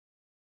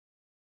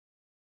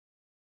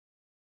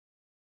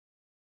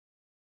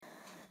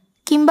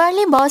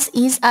Kimberley Bos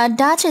is a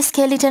Dutch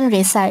skeleton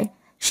racer.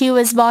 She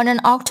was born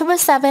on October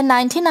 7,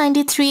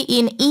 1993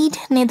 in Ede,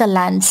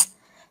 Netherlands.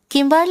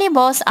 Kimberley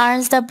Bos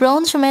earns the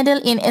bronze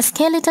medal in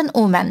skeleton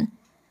woman.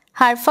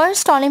 Her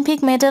first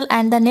Olympic medal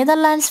and the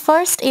Netherlands'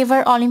 first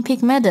ever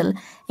Olympic medal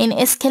in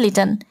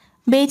skeleton,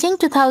 Beijing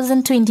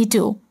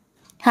 2022.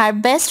 Her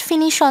best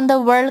finish on the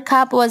World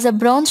Cup was a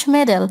bronze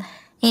medal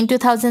in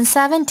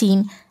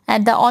 2017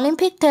 at the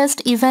Olympic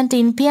test event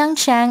in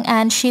Pyeongchang,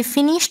 and she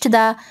finished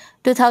the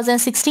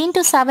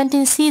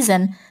 2016-17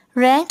 season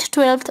ranked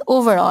 12th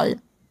overall.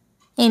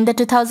 In the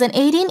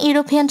 2018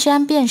 European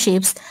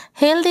Championships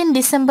held in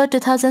December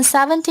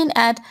 2017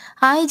 at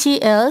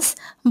Igls,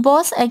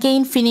 Bos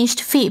again finished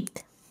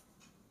 5th.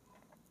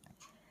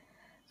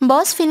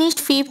 Bos finished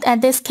 5th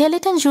at the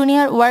Skeleton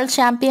Junior World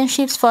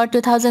Championships for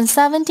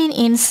 2017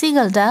 in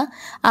Sigulda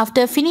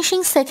after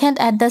finishing 2nd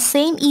at the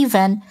same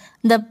event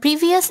the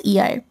previous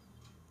year.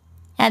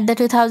 At the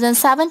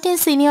 2017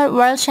 Senior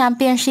World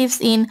Championships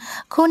in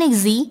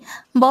Königssee,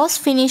 Bos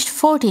finished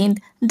 14th,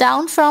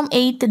 down from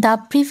 8th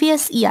the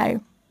previous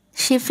year.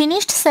 She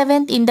finished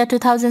 7th in the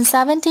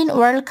 2017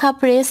 World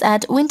Cup race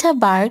at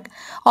Winterberg,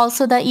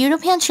 also the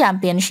European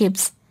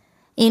Championships,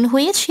 in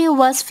which she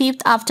was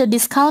 5th after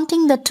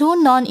discounting the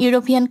two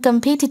non-European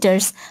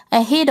competitors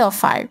ahead of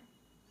her.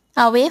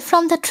 Away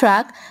from the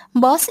track,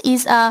 Bos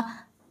is a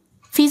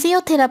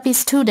physiotherapy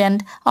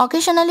student,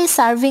 occasionally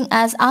serving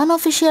as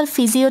unofficial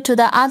physio to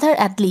the other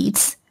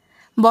athletes.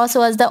 Bos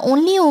was the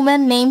only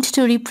woman named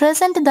to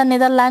represent the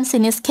Netherlands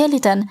in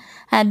skeleton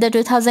at the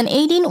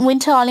 2018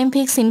 Winter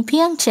Olympics in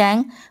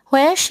Pyeongchang,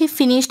 where she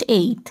finished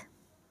 8th.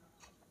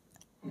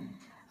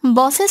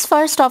 Bos's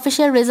first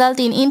official result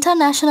in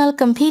international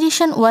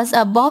competition was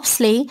a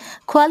bobsleigh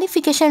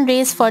qualification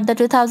race for the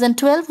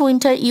 2012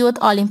 Winter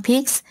Youth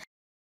Olympics,